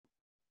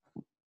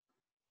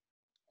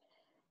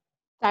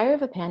Diary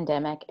of a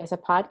Pandemic is a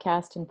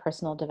podcast and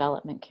personal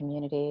development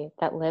community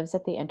that lives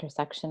at the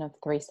intersection of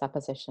three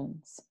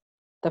suppositions.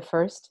 The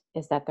first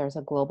is that there's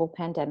a global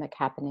pandemic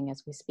happening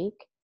as we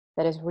speak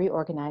that is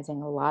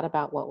reorganizing a lot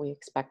about what we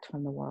expect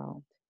from the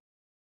world.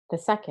 The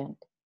second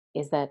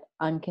is that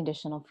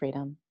unconditional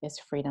freedom is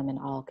freedom in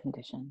all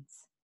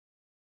conditions.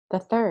 The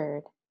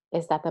third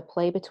is that the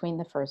play between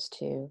the first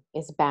two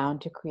is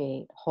bound to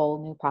create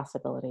whole new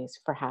possibilities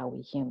for how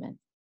we human.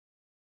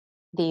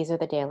 These are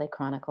the daily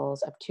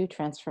chronicles of two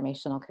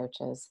transformational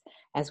coaches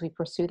as we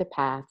pursue the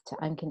path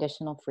to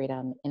unconditional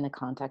freedom in the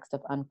context of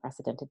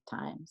unprecedented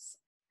times.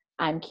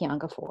 I'm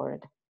Kianga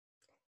Ford.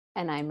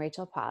 And I'm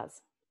Rachel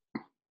Paz.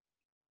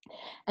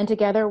 And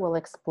together we'll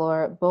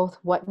explore both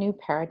what new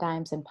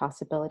paradigms and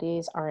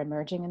possibilities are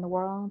emerging in the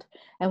world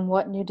and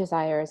what new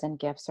desires and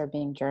gifts are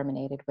being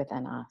germinated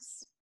within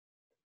us.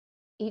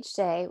 Each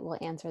day we'll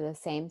answer the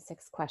same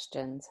 6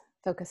 questions,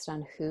 focused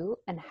on who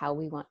and how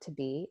we want to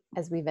be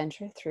as we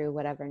venture through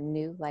whatever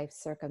new life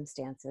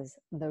circumstances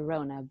the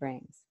Rona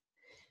brings.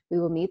 We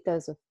will meet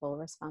those with full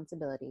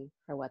responsibility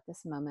for what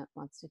this moment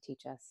wants to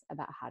teach us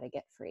about how to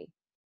get free.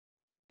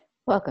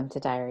 Welcome to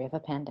Diary of a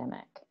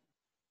Pandemic.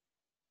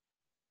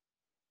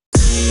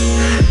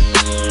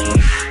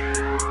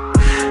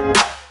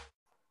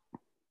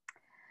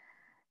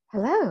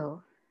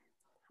 Hello.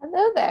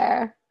 Hello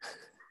there.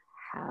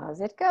 How's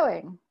it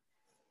going?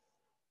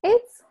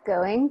 It's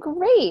going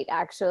great,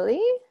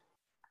 actually.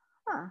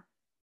 Huh.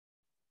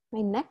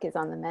 My neck is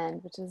on the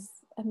mend, which is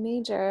a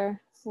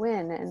major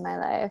win in my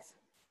life.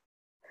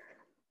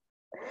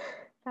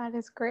 That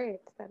is great.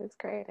 That is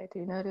great. I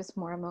do notice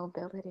more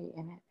mobility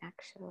in it,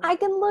 actually. I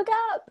can look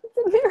up. It's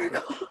a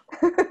miracle.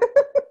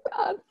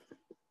 God.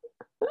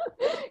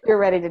 You're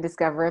ready to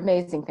discover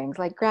amazing things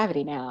like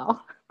gravity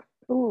now.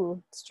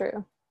 Ooh, it's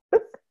true.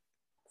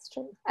 It's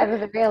true. I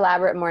have a very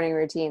elaborate morning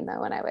routine, though,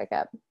 when I wake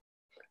up.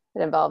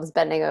 It involves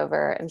bending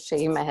over and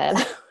shaking my head.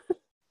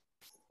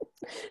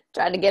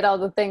 Trying to get all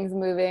the things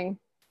moving.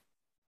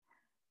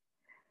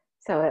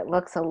 So it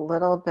looks a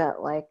little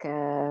bit like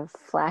a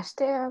flash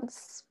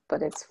dance,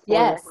 but it's for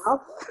Yes. your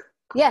health.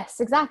 Yes,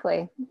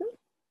 exactly. Mm-hmm.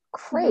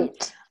 Great.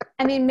 Mm-hmm.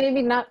 I mean,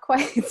 maybe not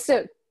quite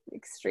so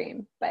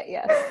extreme, but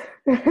yes.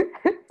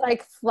 It's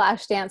like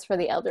flash dance for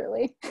the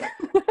elderly.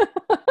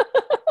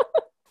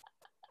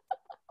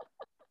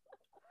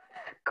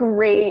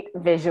 Great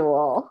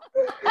visual.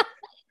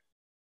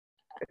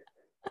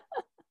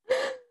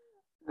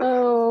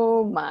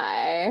 Oh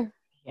my.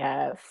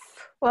 Yes.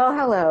 Well,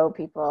 hello,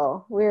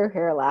 people. We're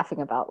here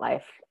laughing about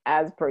life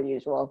as per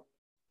usual.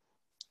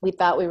 We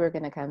thought we were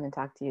going to come and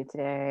talk to you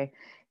today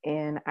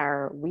in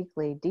our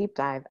weekly deep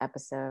dive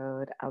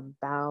episode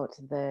about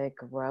the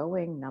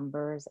growing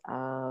numbers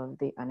of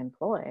the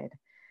unemployed.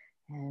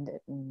 And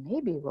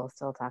maybe we'll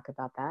still talk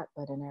about that,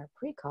 but in our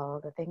pre-call,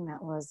 the thing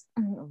that was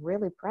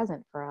really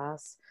present for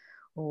us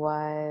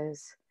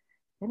was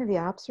kind of the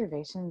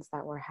observations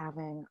that we're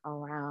having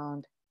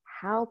around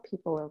how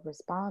people are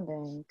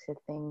responding to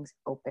things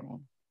opening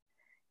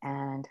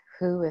and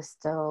who is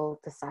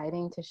still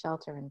deciding to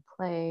shelter in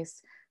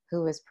place,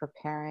 who is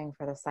preparing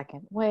for the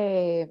second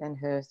wave, and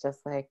who's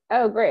just like,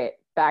 oh, great,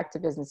 back to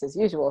business as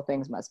usual,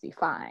 things must be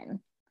fine.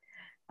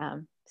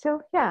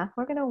 So yeah,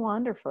 we're going to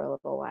wander for a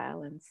little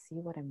while and see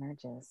what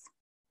emerges.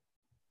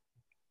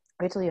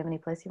 Rachel, you have any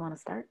place you want to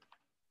start?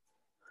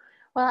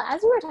 Well,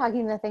 as we were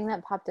talking, the thing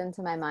that popped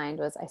into my mind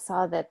was I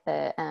saw that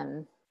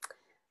the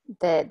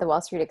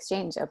Wall Street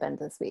Exchange opened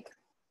this week.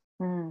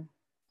 And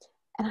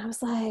I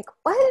was like,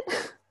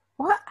 what?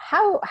 What?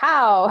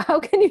 How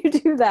can you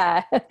do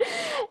that?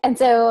 And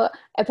so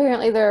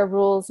apparently there are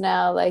rules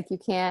now, like you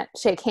can't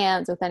shake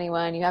hands with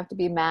anyone. You have to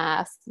be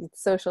masked,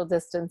 social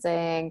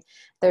distancing.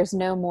 There's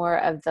no more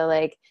of the,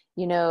 like,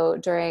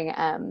 during,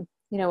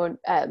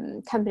 when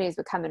companies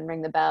would come and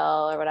ring the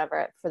bell or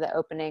whatever for the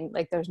opening,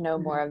 like there's no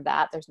more of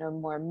that. There's no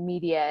more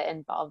media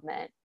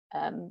involvement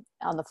on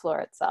the floor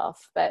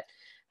itself. But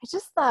I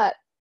just thought,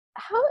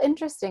 how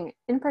interesting,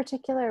 in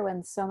particular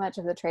when so much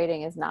of the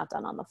trading is not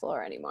done on the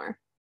floor anymore.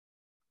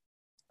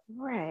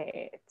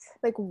 Right.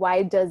 Like,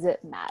 why does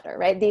it matter,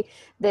 right?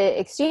 The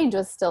exchange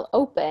was still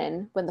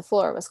open when the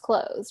floor was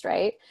closed,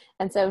 right?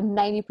 And so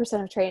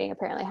 90% of trading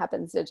apparently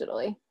happens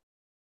digitally.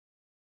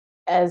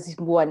 As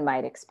one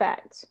might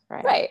expect,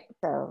 right? Right.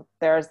 So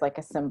there's like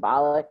a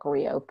symbolic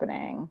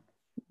reopening.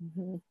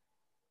 Mm-hmm.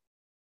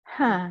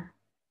 Huh.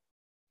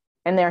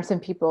 And there are some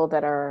people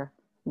that are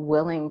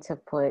willing to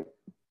put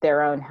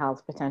their own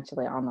health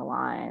potentially on the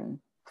line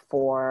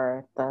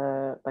for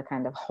the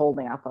kind of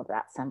holding up of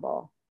that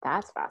symbol.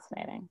 That's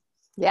fascinating.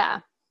 Yeah.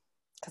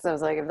 Because I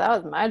was like, if that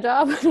was my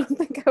job, I don't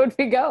think I would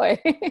be going.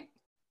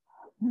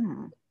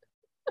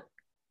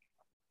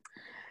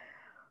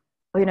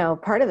 Well,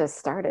 part of this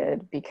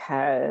started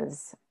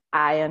because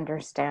I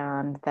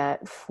understand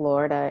that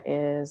Florida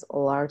is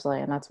largely,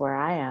 and that's where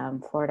I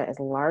am, Florida is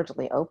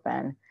largely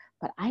open,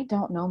 but I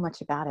don't know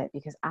much about it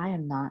because I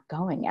am not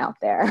going out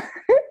there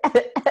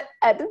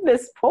at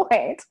this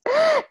point.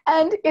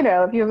 And,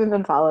 if you haven't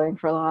been following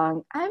for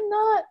long, I'm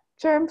not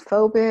germ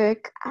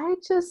phobic. I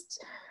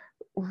just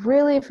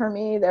really, for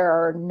me, there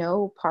are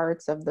no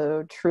parts of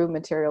the true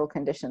material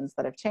conditions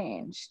that have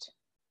changed.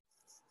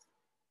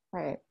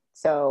 Right.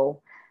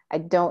 So I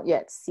don't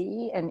yet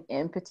see an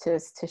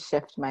impetus to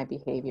shift my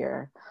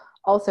behavior.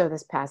 Also,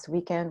 this past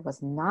weekend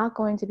was not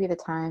going to be the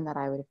time that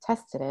I would have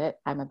tested it.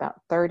 I'm about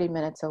 30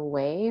 minutes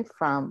away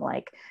from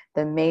like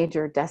the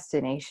major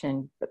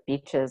destination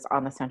beaches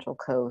on the Central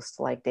Coast,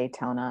 like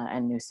Daytona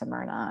and New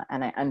Smyrna.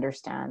 And I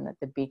understand that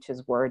the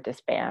beaches were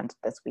disbanded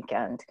this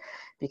weekend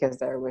because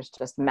there was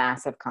just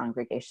massive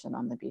congregation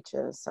on the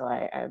beaches. So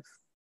I've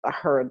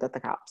heard that the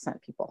cops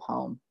sent people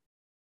home.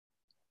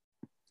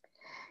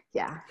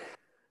 Yeah.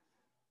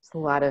 A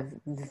lot of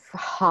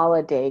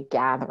holiday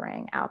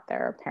gathering out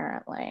there,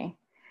 apparently.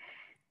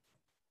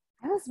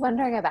 I was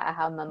wondering about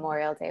how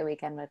Memorial Day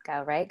weekend would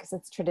go, right? Because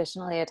it's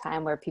traditionally a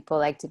time where people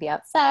like to be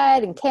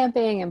outside and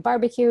camping and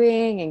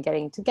barbecuing and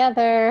getting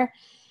together.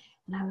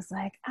 And I was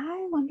like,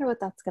 I wonder what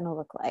that's going to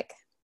look like.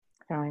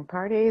 Throwing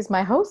parties.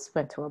 My host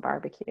went to a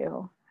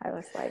barbecue. I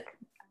was like,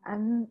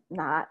 I'm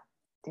not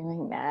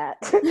doing that.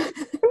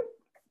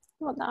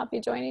 Will not be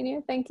joining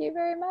you. Thank you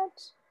very much.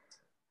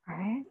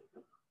 Right?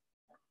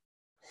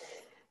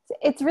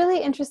 It's really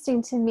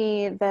interesting to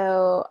me,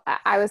 though.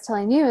 I was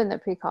telling you in the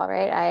pre-call,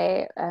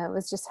 right? I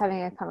was just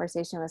having a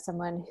conversation with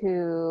someone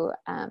who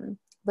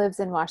lives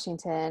in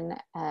Washington,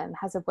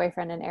 has a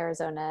boyfriend in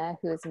Arizona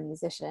who is a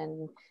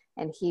musician,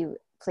 and he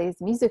plays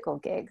musical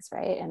gigs,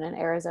 right? And in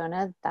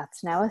Arizona,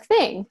 that's now a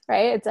thing,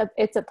 right?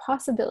 It's a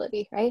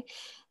possibility, right?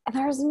 And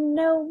there's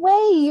no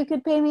way you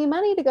could pay me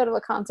money to go to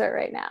a concert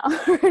right now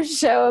or a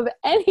show of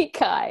any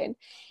kind,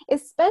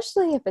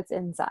 especially if it's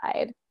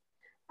inside.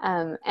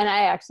 And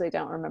I actually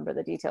don't remember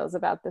the details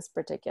about this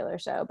particular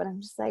show, but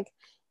I'm just like,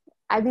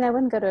 I mean, I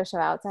wouldn't go to a show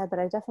outside, but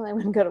I definitely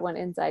wouldn't go to one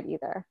inside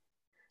either.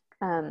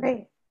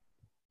 Right.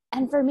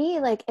 And for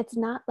me, like, it's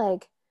not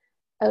like,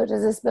 oh,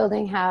 does this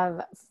building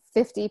have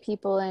 50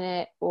 people in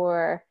it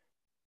or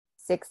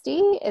 60?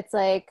 It's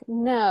like,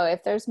 no,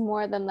 if there's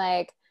more than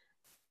like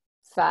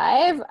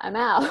 5, I'm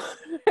out.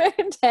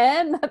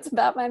 10, that's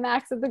about my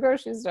max at the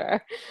grocery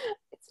store.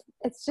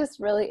 It's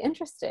just really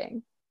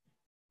interesting.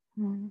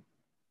 Mm-hmm.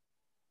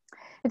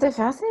 It's a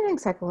fascinating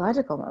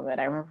psychological moment.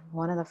 I remember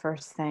one of the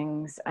first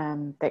things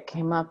that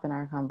came up in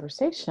our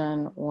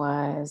conversation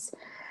was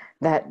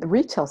that the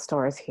retail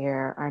stores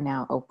here are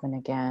now open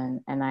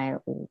again. And I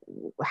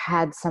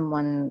had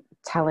someone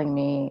telling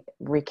me,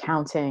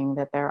 recounting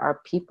that there are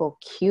people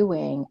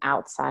queuing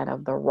outside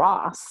of the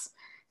Ross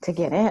to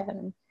get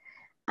in.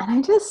 And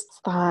I just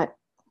thought,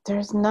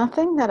 there's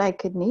nothing that I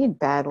could need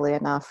badly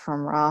enough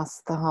from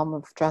Ross, the home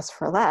of Dress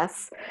for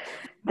Less,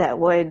 that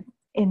would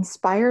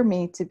inspire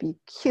me to be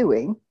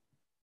queuing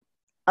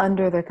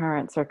under the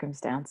current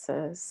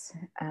circumstances.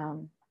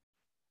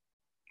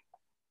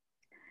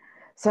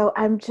 So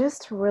I'm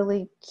just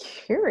really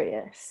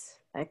curious,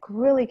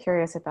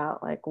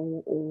 about like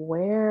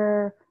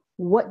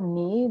what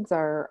needs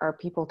are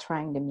people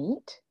trying to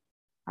meet,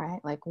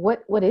 right? Like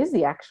what is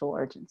the actual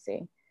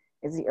urgency?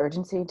 Is the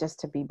urgency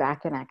just to be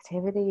back in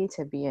activity,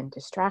 to be in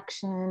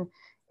distraction?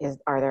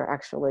 Are there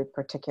actually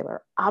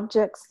particular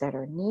objects that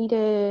are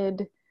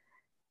needed?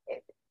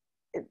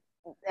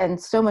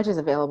 And so much is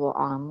available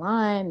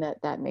online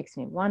that makes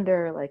me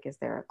wonder, like, is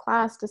there a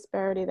class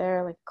disparity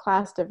there, like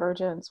class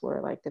divergence,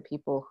 where like the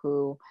people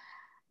who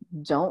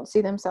don't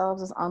see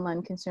themselves as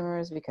online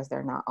consumers because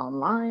they're not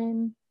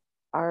online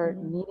are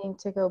needing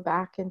to go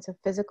back into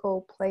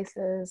physical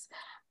places?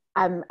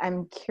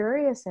 I'm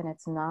curious, and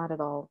it's not at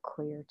all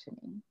clear to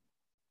me.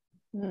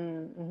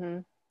 Mm-hmm.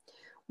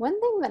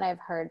 One thing that I've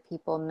heard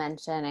people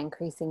mention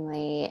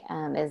increasingly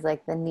is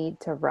like the need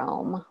to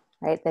roam,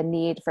 right? The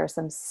need for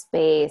some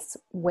space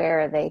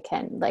where they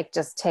can like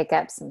just take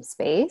up some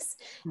space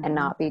and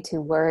not be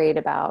too worried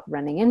about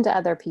running into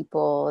other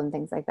people and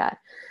things like that,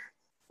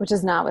 which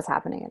is not what's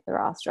happening at the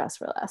Ross Dress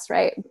for Less,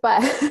 right?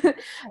 But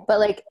but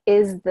like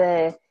is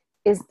the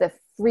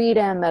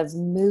freedom of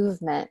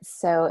movement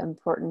so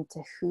important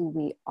to who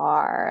we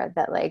are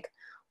that like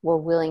we're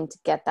willing to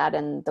get that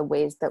in the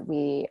ways that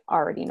we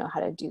already know how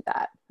to do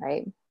that,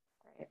 right?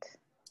 Right.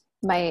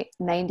 My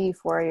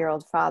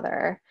 94-year-old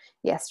father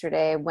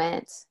yesterday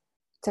went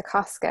to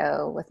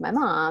Costco with my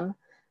mom,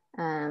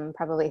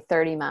 probably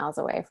 30 miles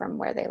away from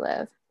where they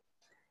live.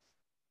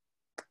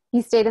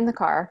 He stayed in the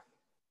car.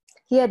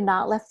 He had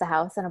not left the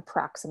house in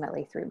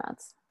approximately 3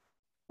 months.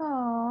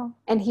 Oh.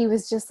 And he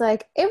was just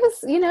like, it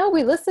was,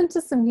 we listened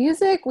to some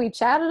music, we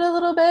chatted a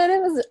little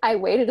bit. I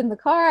waited in the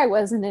car. I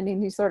wasn't in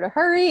any sort of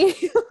hurry.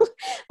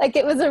 Like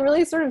it was a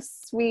really sort of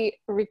sweet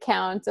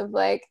recount of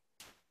like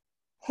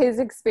his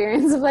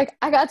experience of like,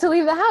 I got to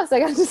leave the house. I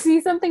got to see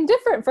something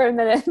different for a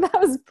minute.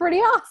 That was pretty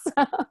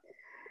awesome.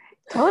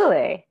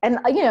 Totally. And,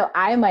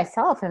 I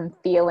myself am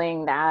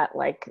feeling that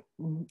like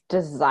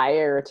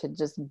desire to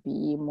just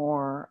be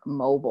more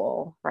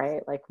mobile,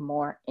 right? Like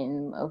more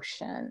in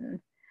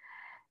motion.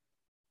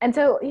 And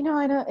so,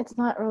 I know it's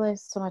not really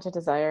so much a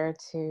desire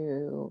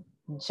to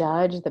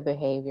judge the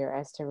behavior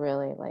as to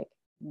really like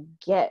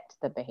get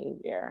the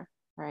behavior,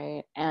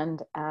 right?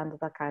 And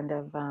the kind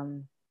of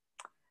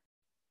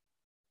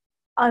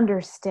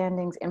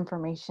understandings,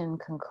 information,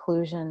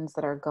 conclusions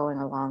that are going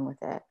along with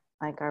it?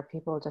 Like, are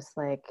people just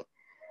like,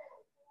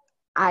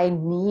 I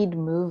need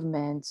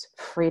movement,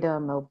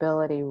 freedom,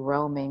 mobility,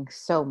 roaming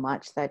so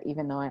much that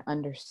even though I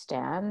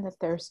understand that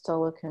there's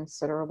still a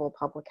considerable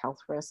public health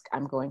risk,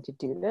 I'm going to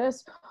do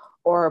this?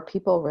 Or are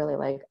people really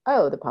like,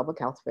 oh, the public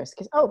health risk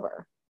is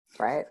over,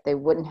 right? They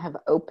wouldn't have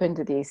opened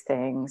these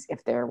things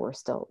if there were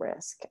still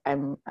risk.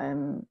 I'm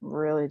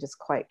really just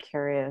quite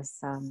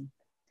curious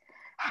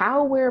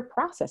how we're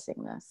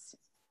processing this.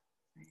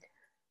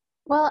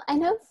 Well, I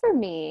know for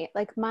me,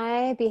 like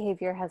my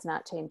behavior has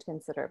not changed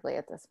considerably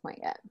at this point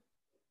yet.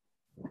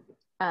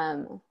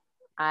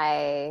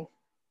 I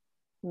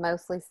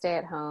mostly stay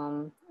at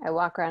home. I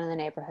walk around in the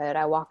neighborhood.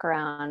 I walk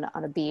around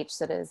on a beach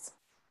that is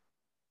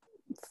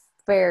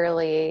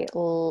fairly,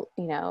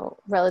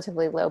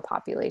 relatively low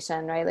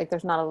population, right? Like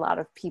there's not a lot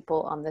of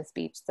people on this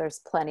beach. There's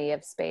plenty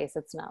of space.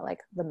 It's not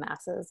like the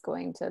masses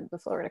going to the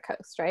Florida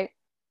coast, right?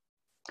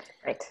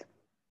 Right.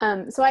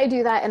 So I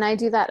do that, and I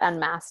do that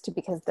unmasked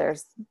because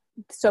there's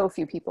so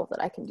few people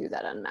that I can do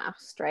that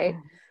unmasked, right?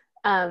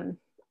 And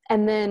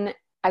then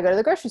I go to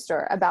the grocery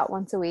store about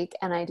once a week,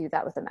 and I do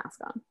that with a mask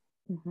on.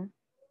 Mm-hmm.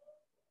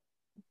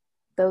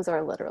 Those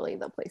are literally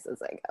the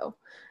places I go.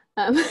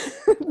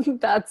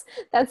 That's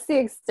the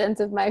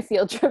extent of my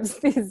field trips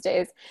these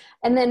days.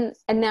 And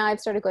now I've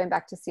started going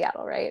back to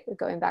Seattle, right?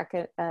 Going back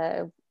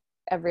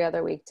every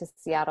other week to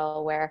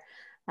Seattle, where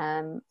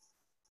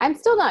I'm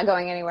still not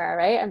going anywhere,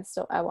 right? I'm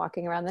still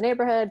walking around the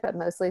neighborhood, but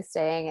mostly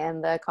staying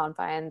in the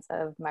confines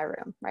of my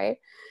room, right?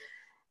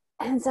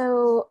 And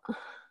so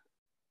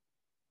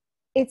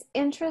it's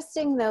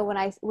interesting though, when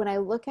I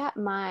look at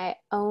my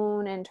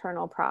own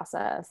internal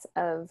process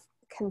of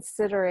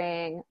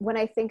considering, when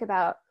I think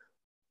about,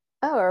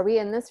 oh, are we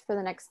in this for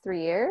the next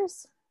 3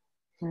 years?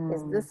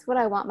 Is this what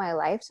I want my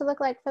life to look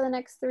like for the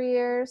next 3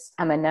 years?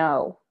 I'm a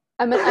no.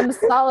 I'm a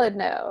solid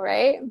no,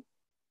 right?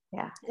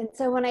 Yeah. And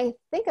so when I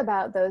think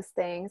about those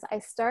things,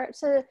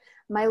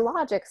 my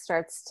logic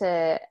starts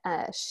to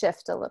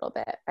shift a little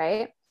bit,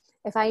 right?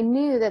 If I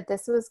knew that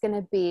this was going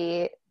to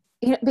be,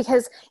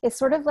 because it's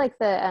sort of like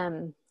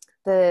the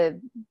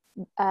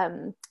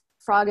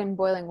frog in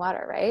boiling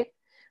water, right?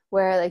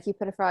 Where like you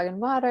put a frog in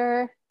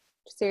water,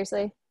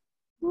 seriously?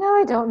 No,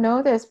 I don't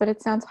know this, but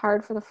it sounds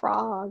hard for the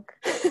frog.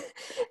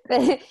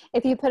 But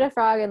if you put a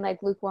frog in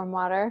like lukewarm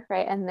water,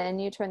 right, and then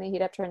you turn the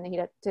heat up,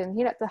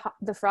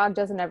 the frog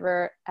doesn't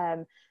ever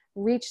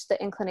reach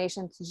the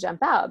inclination to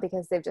jump out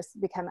because they've just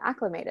become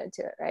acclimated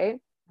to it, right?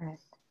 Right.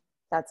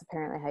 That's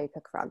apparently how you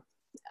cook frog.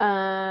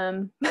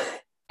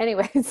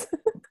 Anyways.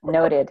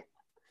 Noted.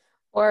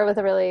 Or with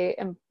a really,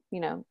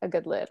 a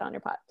good lid on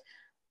your pot.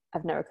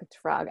 I've never cooked a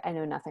frog. I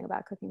know nothing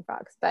about cooking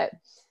frogs, but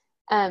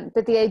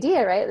the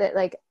idea, right, that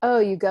like, oh,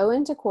 you go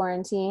into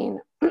quarantine,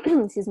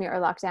 excuse me, or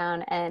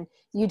lockdown, and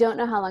you don't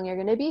know how long you're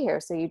going to be here.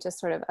 So you just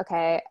sort of,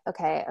 okay.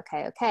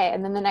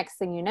 And then the next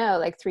thing you know,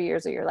 like 3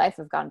 years of your life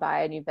have gone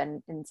by and you've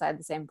been inside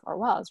the same four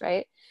walls,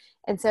 right?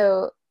 And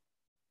so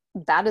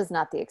that is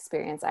not the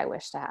experience I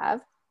wish to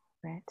have.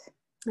 Right.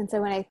 And so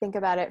when I think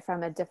about it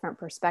from a different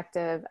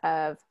perspective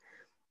of,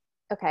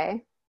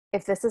 okay,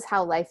 if this is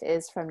how life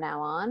is from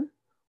now on,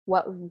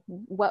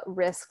 what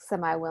risks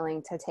am I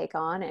willing to take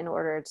on in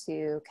order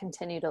to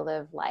continue to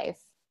live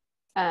life?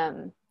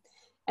 And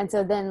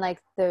so then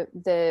like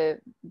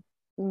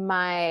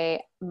my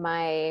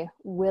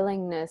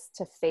willingness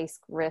to face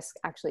risk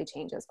actually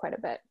changes quite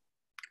a bit.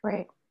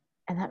 Right.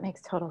 And that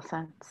makes total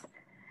sense.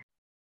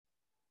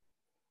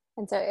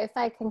 And so if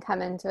I can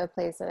come into a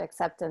place of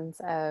acceptance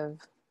of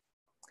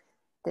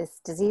this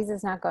disease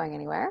is not going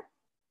anywhere,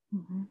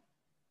 mm-hmm.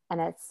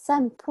 and at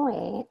some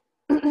point,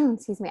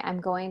 excuse me, I'm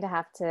going to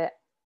have to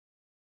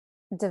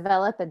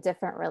develop a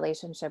different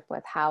relationship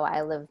with how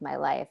I live my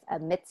life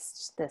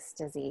amidst this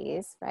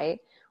disease, right?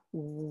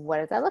 What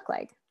does that look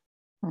like?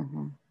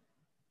 Mm-hmm.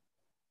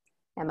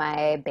 Am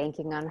I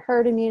banking on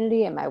herd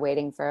immunity? Am I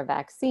waiting for a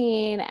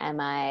vaccine? Am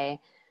I,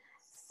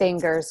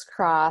 fingers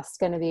crossed,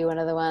 going to be one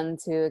of the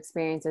ones who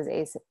experiences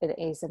it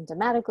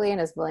asymptomatically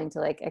and is willing to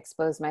like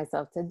expose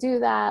myself to do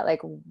that? Like,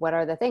 what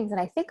are the things?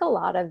 And I think a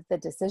lot of the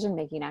decision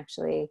making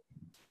actually,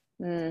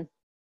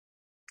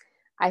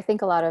 I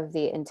think a lot of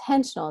the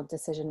intentional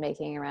decision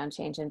making around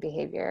change in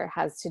behavior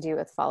has to do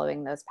with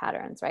following those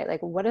patterns, right?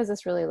 Like, what does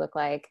this really look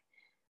like?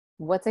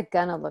 What's it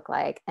gonna look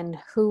like? And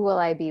who will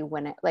I be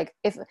when it, like,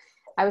 if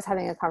I was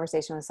having a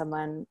conversation with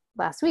someone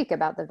last week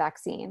about the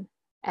vaccine,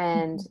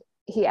 and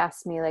he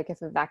asked me, like,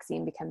 if a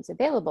vaccine becomes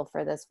available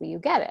for this, will you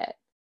get it?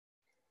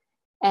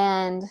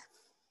 And,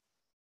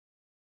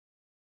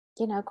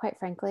 quite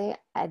frankly,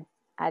 I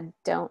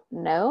don't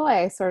know.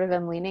 I sort of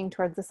am leaning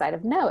towards the side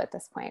of no at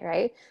this point,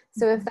 right?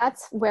 So if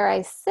that's where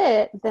I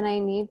sit, then I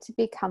need to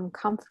become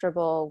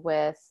comfortable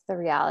with the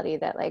reality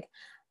that like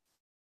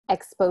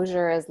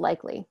exposure is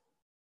likely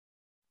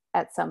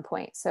at some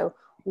point. So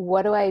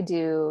what do I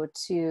do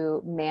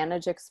to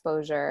manage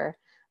exposure,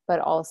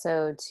 but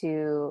also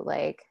to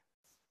like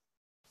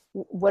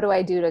what do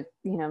I do to,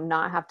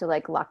 not have to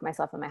like lock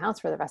myself in my house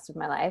for the rest of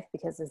my life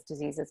because this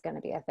disease is going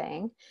to be a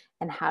thing?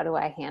 And how do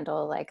I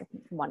handle like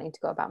wanting to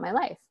go about my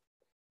life?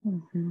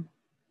 Mm-hmm.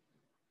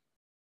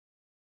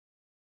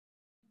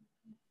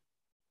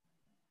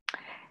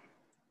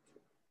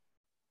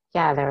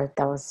 Yeah,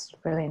 that was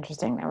really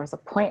interesting. There was a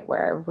point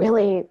where it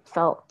really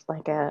felt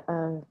like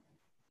a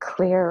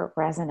clear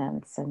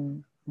resonance,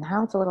 and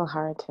now it's a little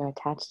hard to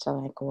attach to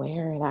like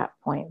where that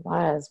point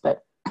was,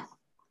 but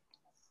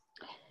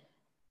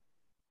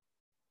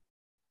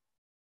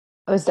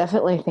I was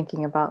definitely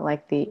thinking about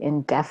like the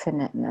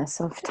indefiniteness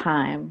of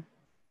time,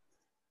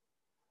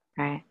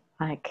 right?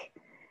 Like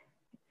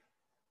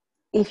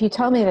if you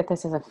tell me that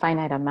this is a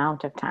finite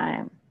amount of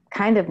time,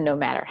 kind of no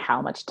matter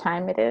how much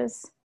time it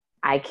is,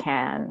 I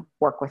can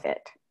work with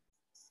it,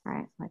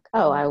 right? Like,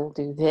 oh, I will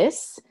do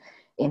this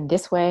in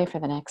this way for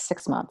the next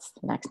 6 months,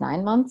 the next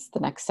 9 months,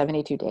 the next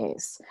 72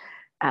 days.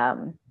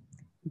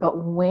 But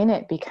when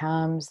it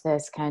becomes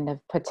this kind of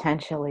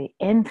potentially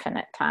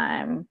infinite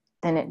time,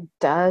 then it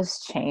does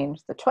change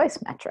the choice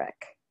metric,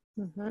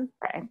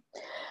 right?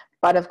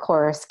 But of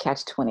course,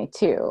 catch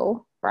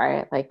 22,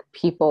 right? Like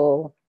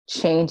people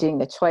changing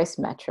the choice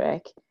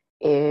metric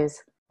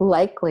is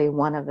likely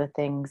one of the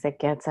things that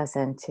gets us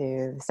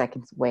into the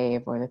second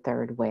wave or the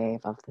third wave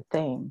of the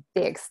thing.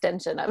 The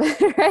extension of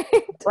it,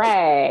 right?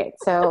 Right.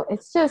 So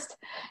it's just,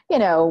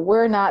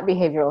 we're not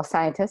behavioral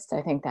scientists.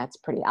 I think that's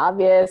pretty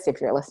obvious.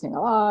 If you're listening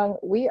along,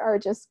 we are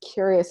just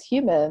curious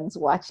humans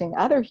watching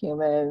other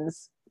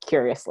humans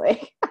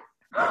curiously.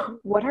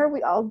 What are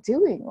we all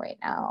doing right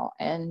now?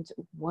 And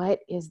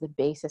what is the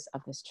basis of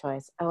this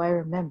choice? Oh, I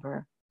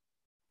remember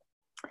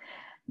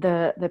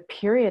the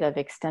period of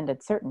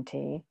extended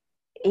certainty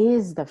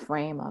is the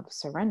frame of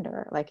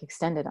surrender. Like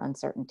extended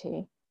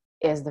uncertainty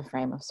is the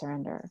frame of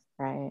surrender,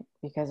 right?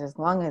 Because as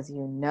long as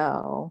you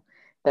know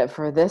that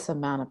for this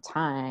amount of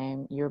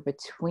time you're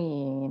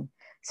between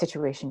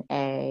situation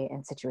A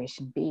and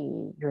situation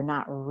B, you're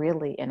not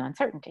really in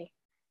uncertainty,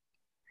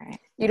 right?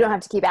 You don't have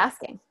to keep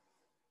asking.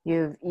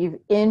 You've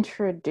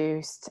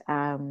introduced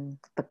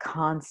the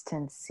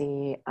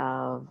constancy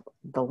of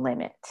the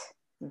limit,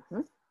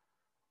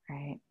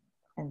 right?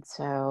 And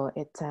so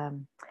it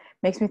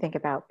makes me think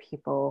about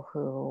people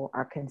who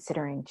are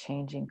considering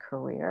changing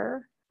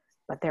career,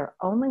 but they're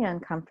only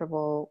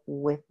uncomfortable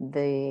with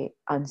the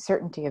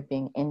uncertainty of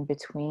being in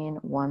between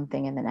one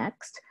thing and the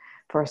next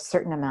for a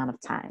certain amount of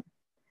time.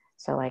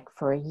 So like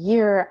for a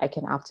year, I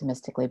can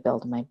optimistically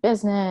build my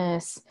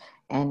business.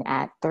 And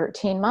at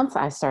 13 months,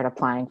 I start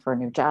applying for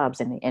new jobs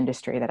in the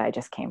industry that I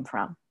just came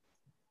from.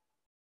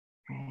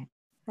 Right.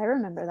 I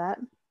remember that.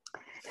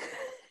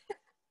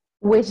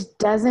 Which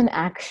doesn't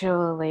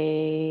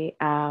actually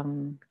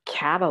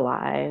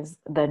catalyze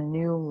the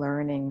new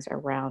learnings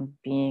around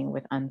being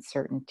with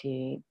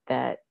uncertainty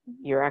that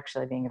you're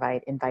actually being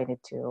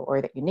invited to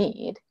or that you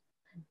need.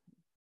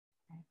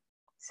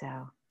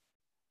 So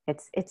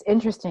it's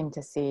interesting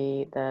to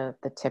see the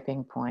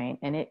tipping point,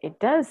 and it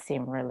does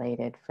seem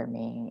related for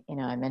me.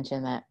 I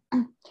mentioned that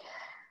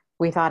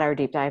we thought our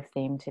deep dive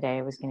theme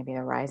today was going to be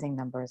the rising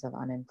numbers of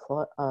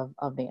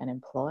the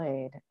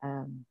unemployed,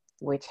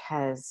 which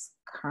has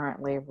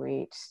currently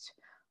reached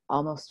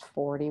almost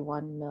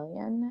 41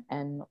 million,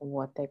 and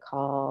what they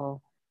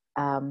call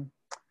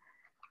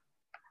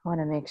I want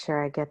to make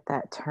sure I get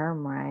that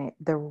term right.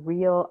 A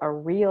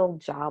real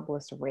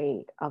jobless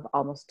rate of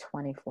almost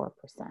 24%,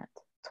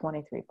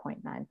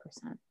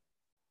 23.9%,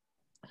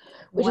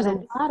 which is a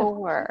lot of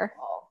people,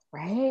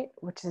 right?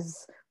 Which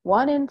is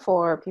 1 in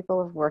 4 people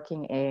of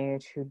working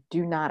age who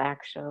do not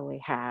actually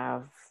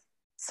have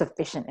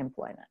sufficient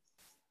employment,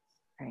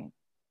 right?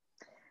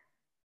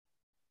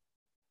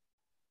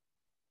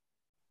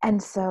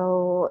 And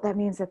so that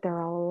means that there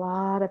are a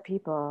lot of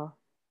people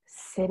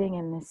sitting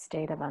in this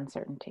state of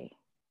uncertainty,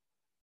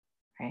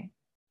 right?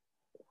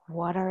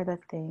 What are the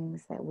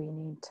things that we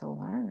need to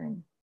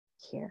learn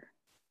here?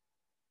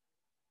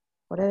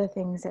 What are the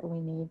things that we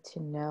need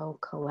to know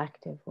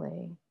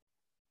collectively?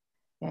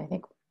 And I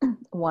think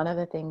one of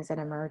the things that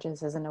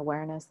emerges is an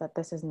awareness that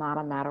this is not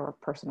a matter of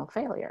personal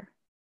failure,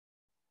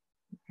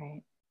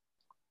 right?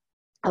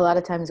 A lot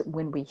of times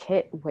when we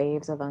hit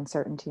waves of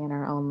uncertainty in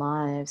our own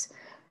lives,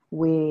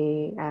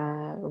 we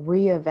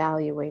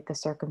reevaluate the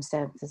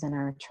circumstances and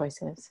our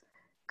choices.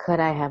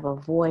 Could I have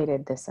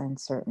avoided this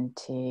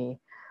uncertainty?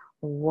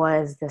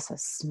 Was this a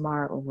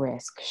smart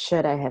risk?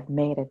 Should I have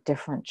made a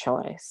different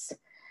choice?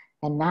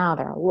 And now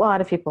there are a lot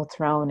of people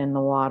thrown in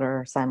the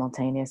water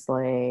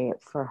simultaneously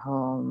for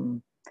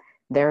whom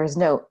there is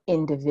no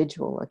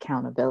individual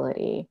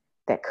accountability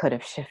that could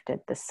have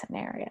shifted this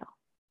scenario.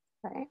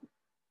 Right.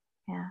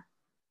 Yeah.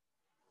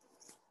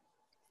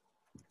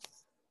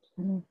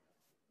 Mm-hmm.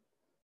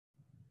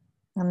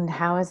 And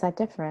how is that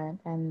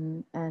different?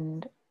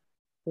 And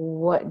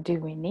what do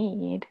we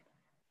need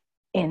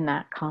in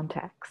that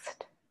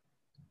context?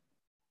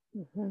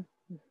 I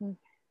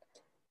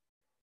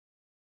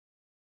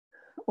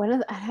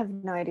have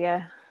no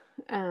idea.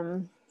 I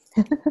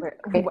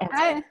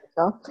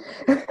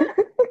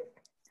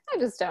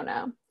just don't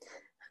know.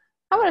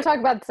 I want to talk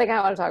about the thing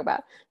I want to talk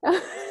about.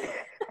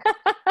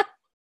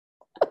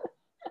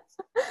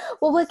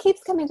 Well, what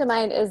keeps coming to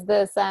mind is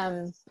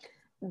I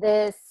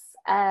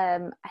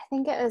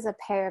think it was a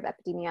pair of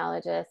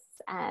epidemiologists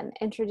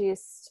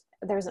introduced,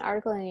 there was an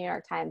article in the New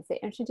York Times, they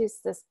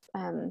introduced this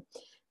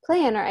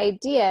plan or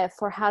idea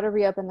for how to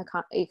reopen the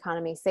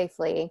economy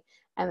safely,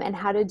 and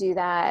how to do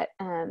that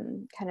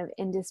kind of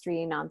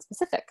industry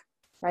non-specific,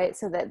 right?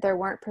 So that there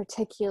weren't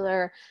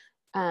particular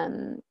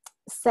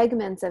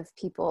segments of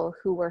people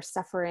who were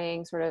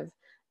suffering sort of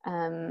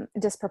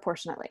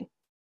disproportionately.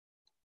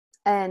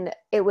 And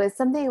it was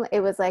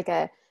like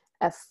it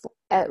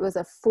was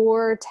a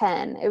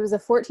 4-10, it was a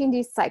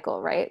 14-day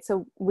cycle, right?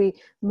 So we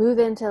move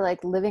into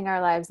like living our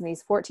lives in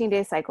these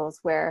 14-day cycles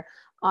where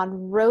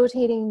on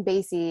rotating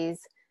bases,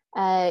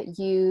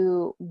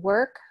 you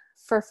work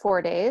for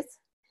 4 days,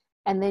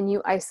 and then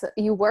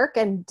you work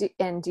and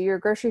do your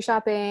grocery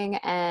shopping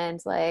and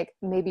like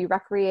maybe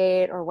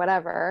recreate or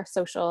whatever,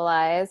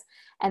 socialize,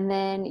 and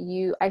then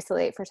you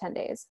isolate for 10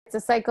 days. It's a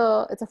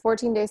cycle. It's a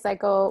 14-day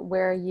cycle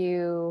where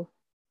you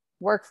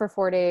work for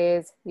 4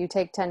 days, you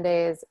take 10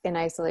 days in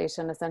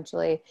isolation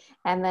essentially,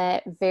 and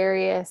that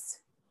various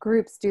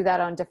groups do that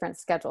on different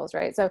schedules,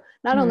 right? So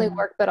not only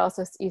work, but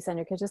also you send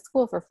your kids to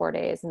school for 4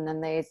 days and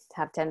then they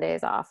have 10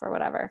 days off or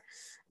whatever.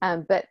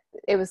 But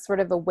it was sort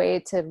of a way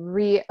to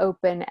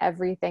reopen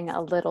everything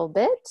a little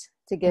bit,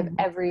 to give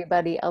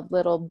everybody a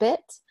little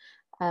bit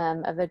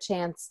of a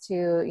chance to,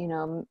 you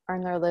know,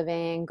 earn their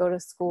living, go to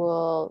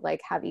school,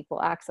 like have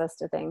equal access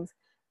to things.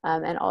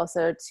 And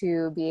also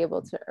to be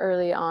able to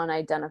early on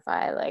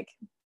identify like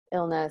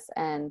illness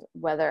and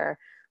whether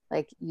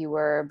like you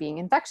were being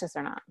infectious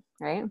or not,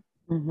 right?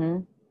 Mm-hmm.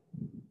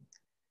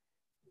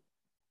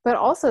 But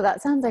also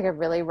that sounds like a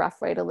really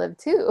rough way to live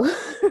too,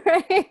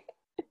 right?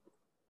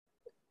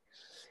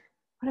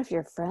 What if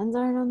your friends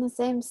aren't on the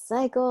same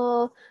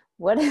cycle?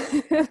 What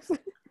if...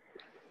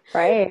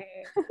 Right.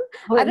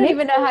 Well, I don't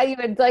even know how you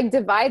would like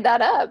divide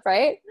that up,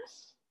 right?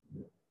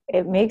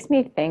 It makes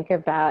me think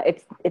about,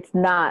 it's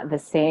not the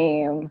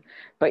same,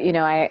 but you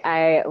know,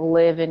 I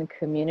live in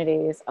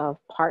communities of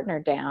partner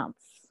dance,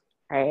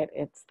 right?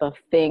 It's the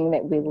thing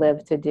that we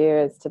live to do,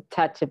 is to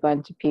touch a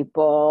bunch of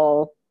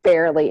people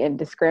fairly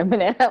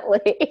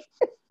indiscriminately.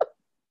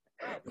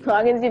 As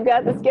long as you've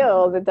got the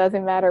skills, it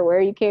doesn't matter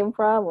where you came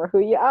from or who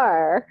you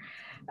are.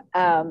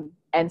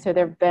 And so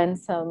there've been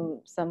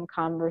some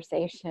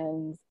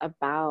conversations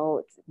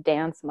about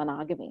dance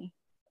monogamy.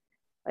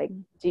 Like,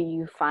 do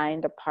you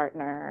find a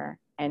partner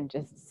and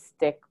just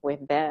stick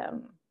with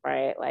them,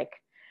 right? Like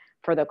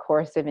for the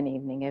course of an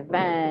evening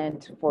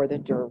event, for the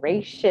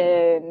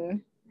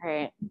duration,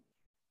 right?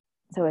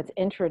 So it's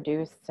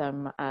introduced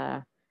some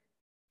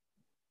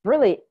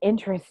really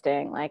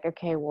interesting, like,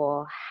 okay,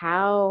 well,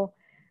 how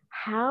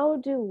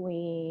do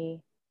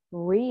we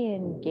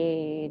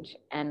re-engage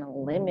and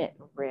limit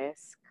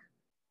risk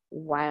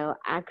while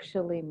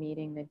actually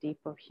meeting the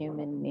deeper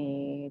human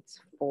needs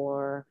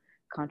for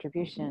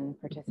contribution,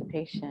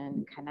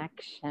 participation,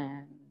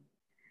 connection?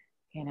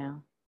 You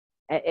know,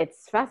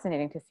 it's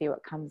fascinating to see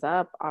what comes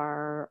up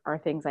are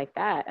things like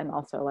that. And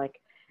also like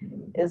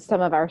is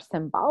some of our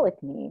symbolic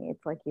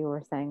needs, like you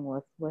were saying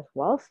with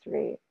Wall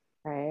Street,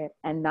 right?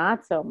 And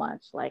not so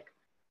much like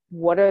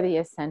what are the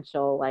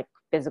essential like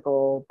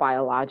physical,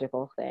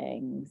 biological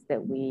things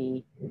that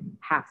we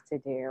have to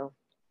do.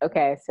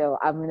 Okay, so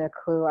I'm going to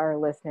clue our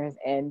listeners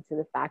into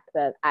the fact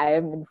that I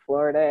am in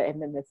Florida in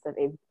the midst of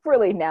a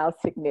really now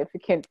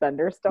significant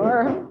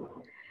thunderstorm.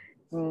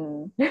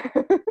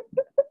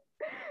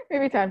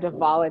 Maybe time to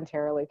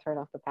voluntarily turn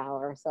off the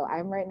power. So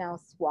I'm right now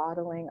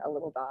swaddling a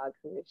little dog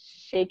who is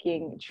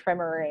shaking,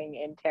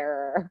 tremoring in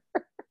terror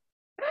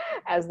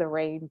as the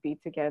rain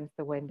beats against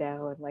the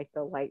window and like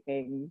the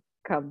lightning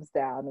comes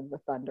down and the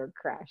thunder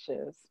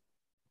crashes.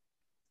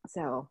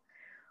 So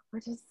we're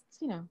just,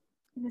 you know,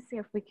 going to see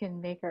if we can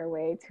make our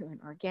way to an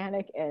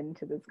organic end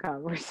to this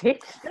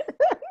conversation.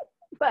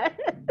 But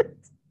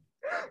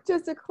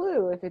just a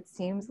clue, if it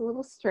seems a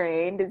little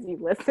strained as you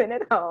listen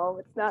at home,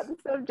 it's not the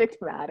subject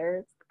matter,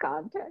 it's the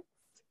context.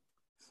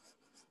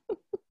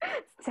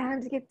 It's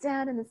time to get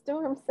down in the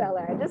storm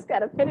cellar. I just got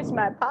to finish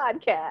my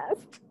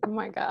podcast. Oh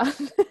my God.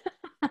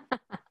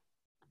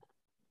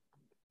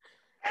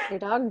 Your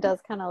dog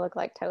does kind of look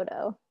like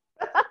Toto.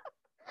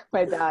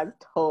 My dog,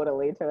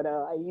 totally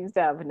Toto. I used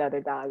to have another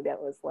dog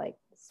that was like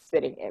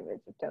spitting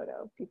image of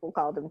Toto. People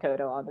called him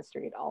Toto on the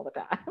street all the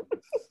time.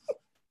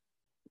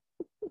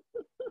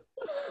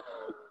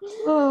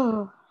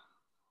 Oh,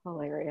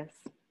 hilarious.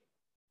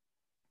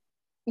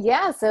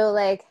 Yeah, so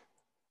like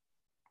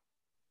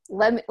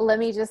let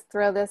me just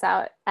throw this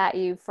out at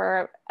you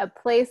for a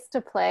place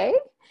to play.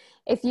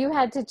 If you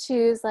had to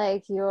choose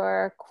like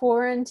your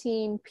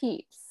quarantine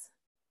peeps,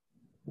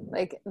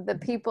 like the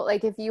people,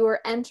 like if you were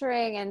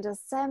entering into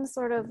some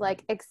sort of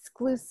like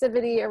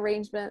exclusivity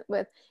arrangement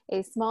with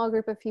a small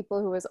group of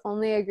people who was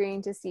only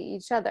agreeing to see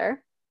each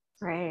other,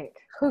 right?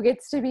 Who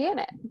gets to be in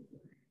it?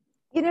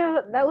 You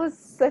know, that was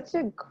such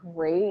a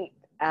great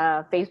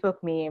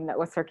Facebook meme that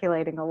was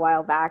circulating a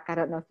while back. I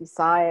don't know if you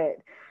saw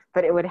it,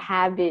 but it would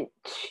have it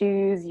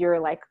choose your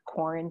like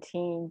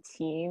quarantine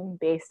team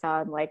based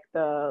on like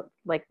the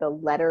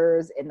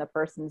letters in the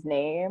person's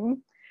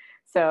name.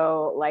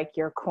 So like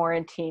your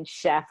quarantine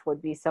chef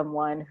would be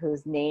someone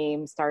whose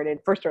name started,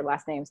 first or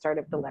last name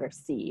started with the letter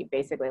C.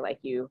 Basically, like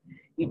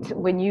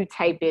when you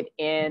type it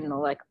in,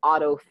 like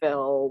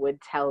autofill would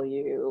tell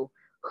you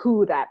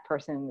who that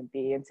person would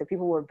be. And so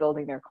people were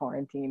building their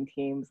quarantine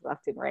teams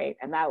left and right,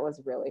 and that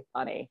was really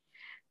funny.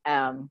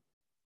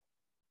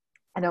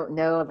 I don't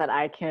know that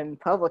I can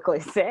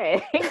publicly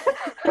say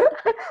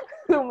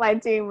who my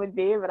team would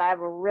be, but I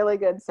have a really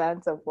good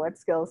sense of what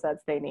skill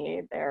sets they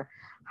need. They're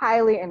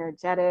highly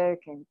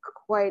energetic and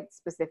quite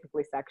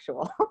specifically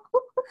sexual.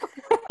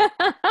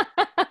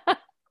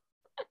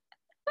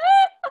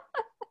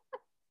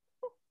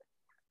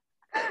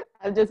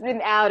 I've just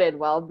been outed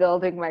while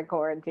building my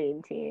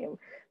quarantine team.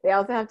 They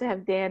also have to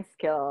have dance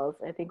skills.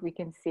 I think we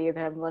can see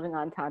them living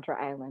on Tantra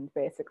Island,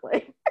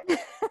 basically.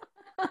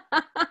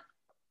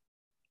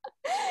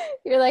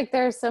 You're like,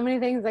 there are so many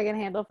things I can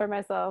handle for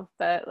myself,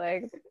 but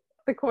like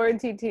the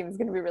quarantine team is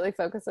going to be really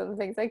focused on the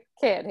things I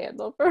can't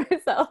handle for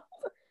myself.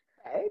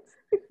 Right?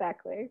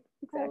 Exactly.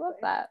 I love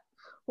that.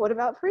 What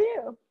about for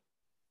you?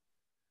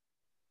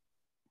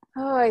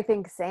 Oh, I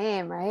think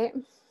same, right?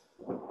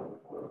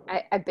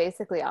 I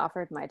basically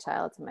offered my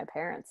child to my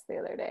parents the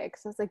other day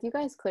because I was like, you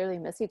guys clearly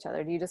miss each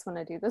other. Do you just want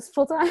to do this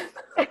full time?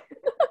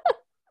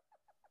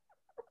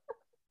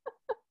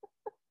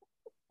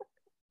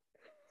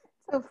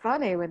 So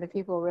funny when the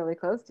people really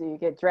close to you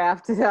get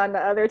drafted on the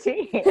other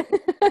team.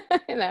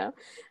 I know.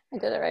 I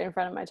did it right in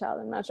front of my child.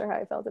 I'm not sure how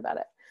I felt about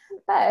it.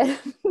 But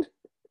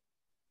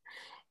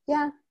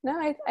yeah,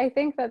 no, I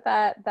think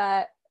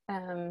that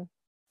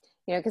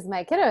you know, because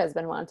my kiddo has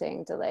been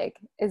wanting to like,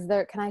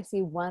 can I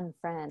see one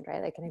friend,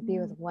 right? Like, can I be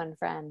with one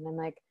friend? And I'm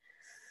like,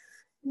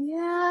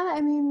 yeah,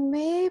 I mean,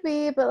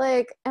 maybe, but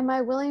like, am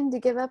I willing to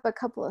give up a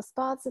couple of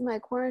spots in my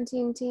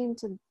quarantine team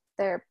to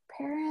their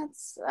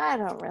parents? I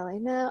don't really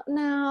know.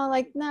 No,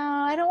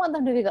 I don't want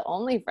them to be the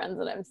only friends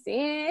that I'm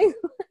seeing.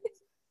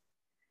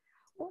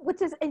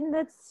 And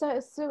that's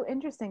so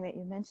interesting that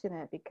you mention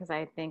it, because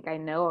I think I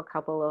know a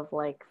couple of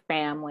like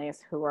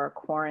families who are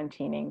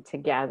quarantining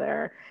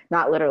together,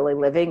 not literally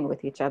living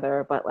with each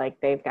other, but like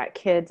they've got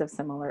kids of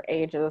similar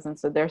ages, and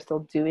so they're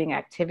still doing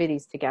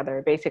activities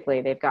together.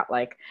 Basically, they've got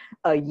like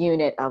a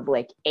unit of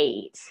like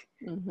 8.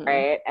 Mm-hmm.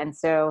 Right. And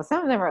so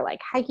some of them are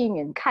like hiking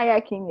and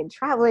kayaking and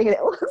traveling, and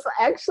it was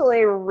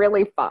actually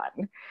really fun.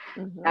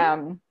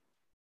 Mm-hmm.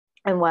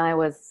 And when I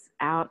was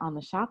out on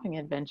the shopping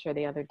adventure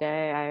the other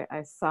day,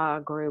 I saw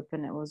a group,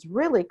 and it was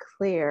really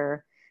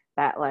clear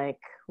that I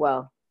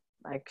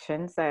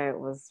shouldn't say it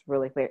was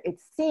really clear. It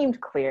seemed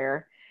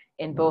clear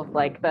in both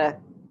like the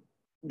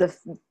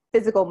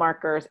physical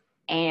markers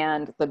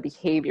and the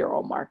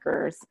behavioral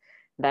markers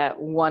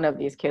that one of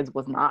these kids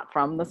was not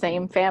from the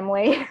same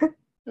family,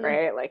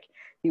 right? Like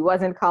he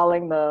wasn't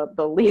calling the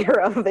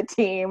leader of the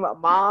team a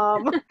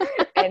mom,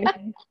 and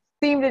he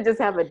seemed to just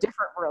have a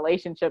different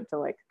relationship to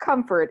like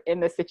comfort in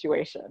the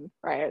situation,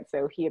 right?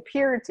 So he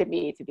appeared to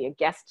me to be a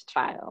guest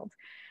child,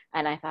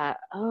 and I thought,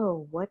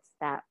 oh, what's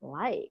that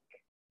like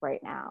right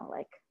now?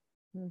 Like,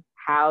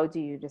 how do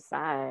you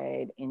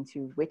decide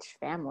into which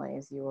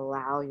families you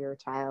allow your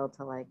child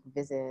to like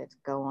visit,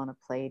 go on a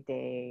play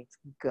date,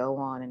 go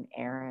on an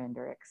errand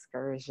or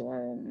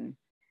excursion?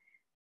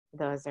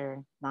 Those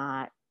are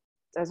not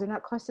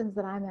questions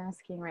that I'm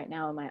asking right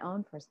now in my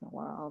own personal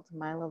world.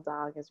 My little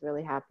dog is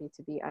really happy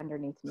to be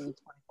underneath me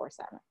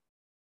 24/7.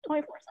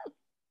 24/7.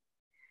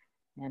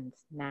 And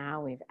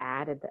now we've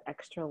added the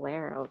extra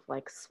layer of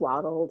like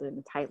swaddled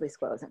and tightly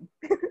squozen.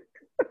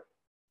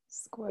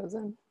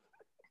 Squozen.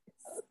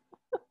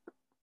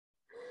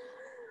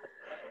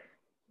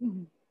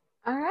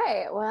 All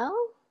right, well,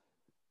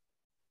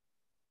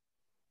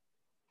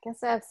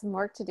 guess I have some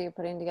work to do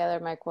putting together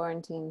my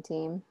quarantine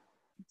team.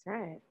 That's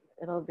right.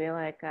 It'll be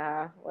like,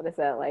 what is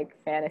that, like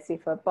fantasy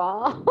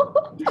football?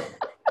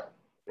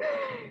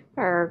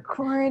 Or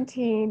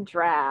quarantine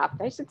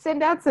draft. I should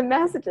send out some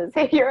messages.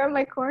 Hey, you're on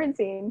my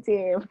quarantine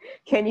team.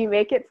 Can you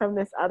make it from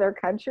this other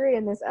country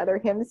in this other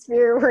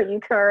hemisphere where you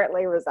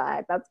currently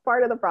reside? That's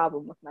part of the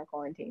problem with my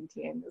quarantine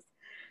team. Is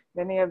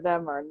many of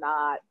them are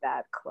not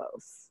that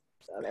close.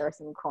 So there are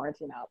some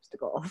quarantine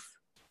obstacles.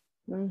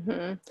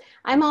 Mm-hmm.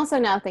 I'm also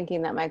now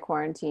thinking that my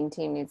quarantine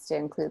team needs to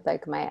include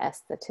like my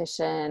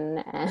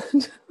esthetician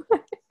and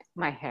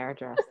my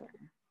hairdresser.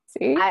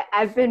 See?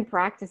 I've been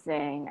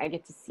practicing. I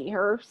get to see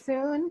her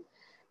soon,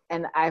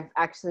 and I've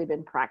actually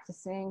been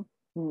practicing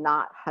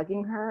not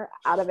hugging her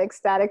out of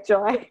ecstatic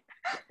joy.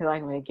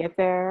 Like, when I get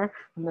there,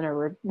 I'm going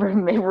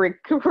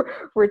to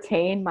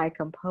retain my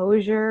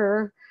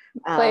composure.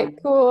 Play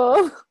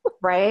cool.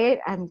 Right?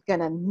 I'm going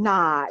to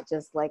not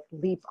just like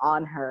leap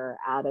on her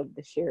out of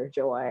the sheer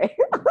joy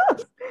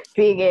of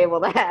being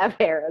able to have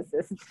hair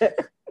assistance.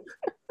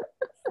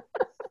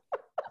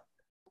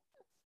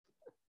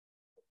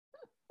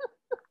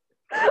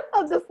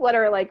 I'll just let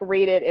her like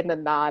read it in the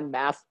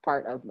non-masked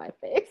part of my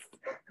face.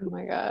 Oh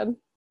my God.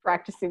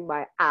 Practicing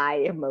my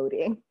eye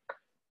emoting.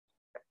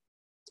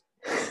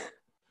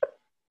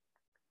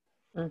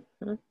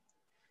 Mm-hmm.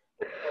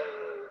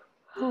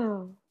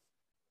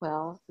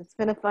 Well, it's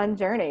been a fun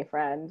journey,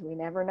 friend. We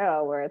never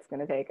know where it's going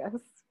to take us.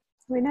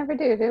 We never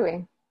do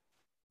we?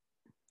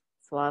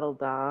 Swaddle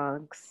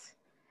dogs.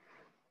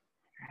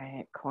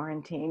 Right,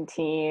 quarantine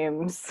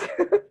teams.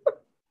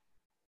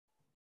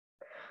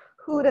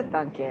 Who'd have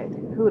thunk it?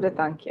 Who'd have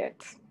thunk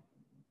it?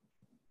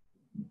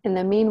 In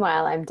the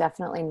meanwhile, I'm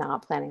definitely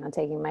not planning on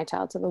taking my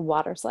child to the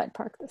water slide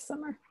park this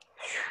summer,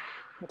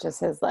 which is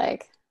his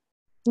like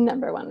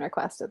number one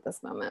request at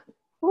this moment.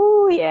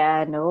 Oh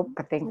yeah, nope.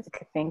 I think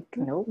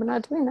nope. We're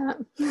not doing that.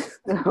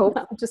 Nope.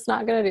 I'm just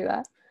not gonna do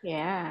that.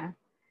 Yeah.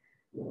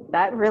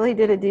 That really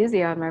did a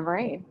doozy on my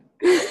brain.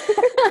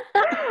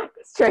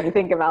 Just trying to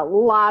think about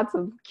lots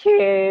of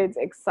kids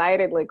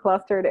excitedly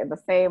clustered in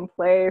the same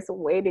place,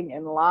 waiting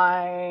in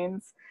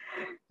lines,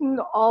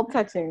 all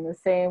touching the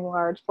same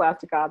large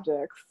plastic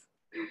objects.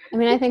 I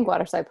mean, I think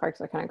water slide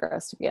parks are kind of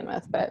gross to begin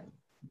with, but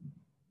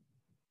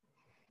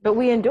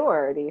we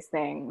endure these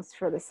things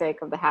for the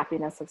sake of the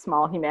happiness of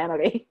small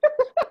humanity.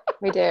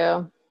 we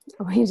do.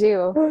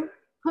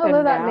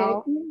 Although that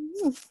now,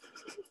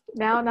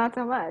 now, not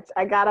so much.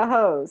 I got a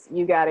hose.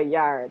 You got a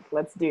yard.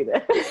 Let's do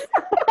this.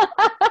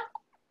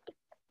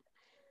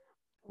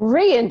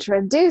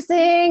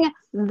 Reintroducing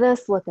the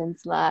slip and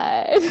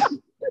slide.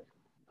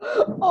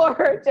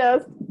 Or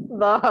just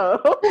the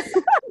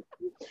hose.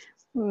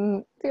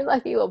 If you're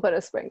lucky, we'll put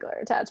a sprinkler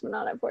attachment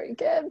on it for you,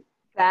 kid.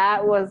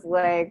 That was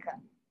like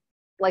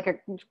a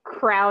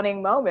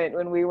crowning moment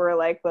when we were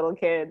like little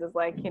kids. It's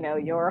like,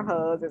 your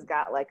hose has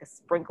got like a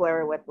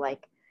sprinkler with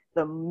like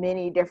the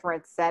many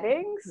different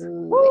settings.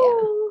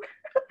 Ooh,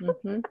 yeah.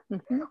 Mm-hmm,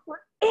 mm-hmm. We're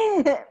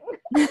in.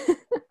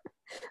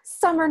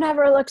 Summer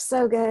never looked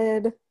so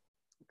good.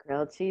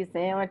 Grilled cheese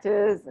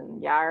sandwiches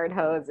and yard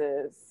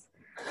hoses.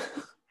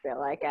 Feel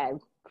like I'm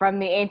from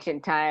the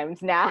ancient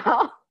times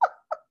now.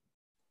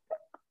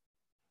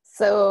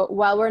 So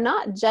while we're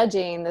not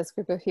judging this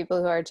group of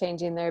people who are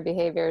changing their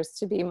behaviors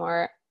to be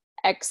more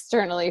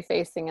externally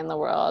facing in the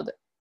world,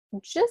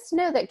 just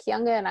know that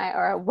Kianga and I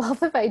are a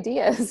wealth of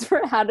ideas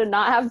for how to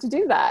not have to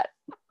do that.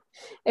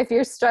 If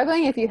you're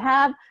struggling, if you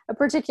have a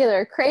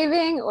particular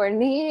craving or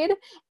need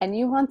and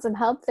you want some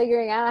help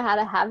figuring out how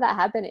to have that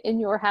happen in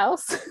your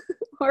house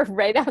or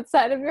right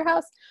outside of your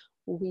house,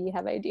 we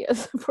have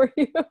ideas for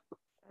you.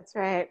 That's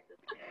right.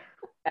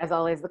 As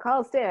always, the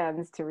call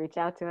stands to reach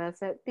out to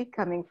us at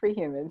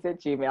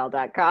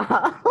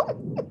becomingfreehumans@gmail.com.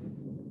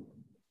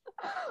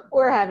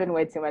 We're having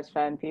way too much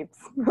fun, peeps.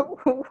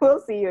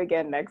 We'll see you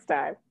again next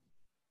time.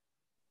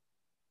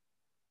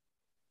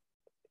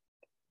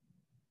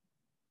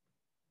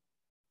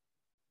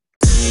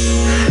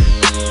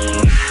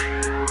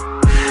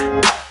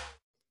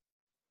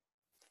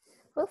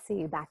 We'll see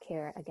you back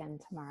here again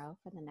tomorrow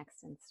for the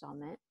next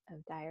installment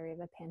of Diary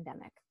of a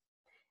Pandemic.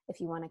 If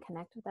you want to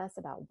connect with us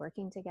about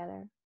working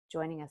together,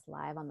 joining us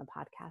live on the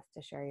podcast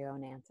to share your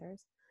own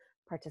answers,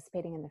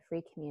 participating in the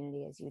free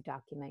community as you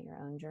document your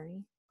own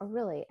journey, or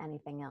really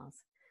anything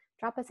else,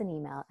 drop us an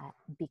email at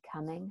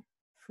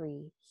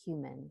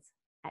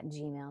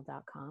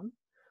becomingfreehumans@gmail.com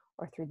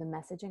or through the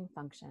messaging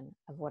function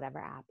of whatever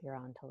app you're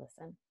on to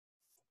listen.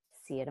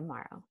 See you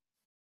tomorrow.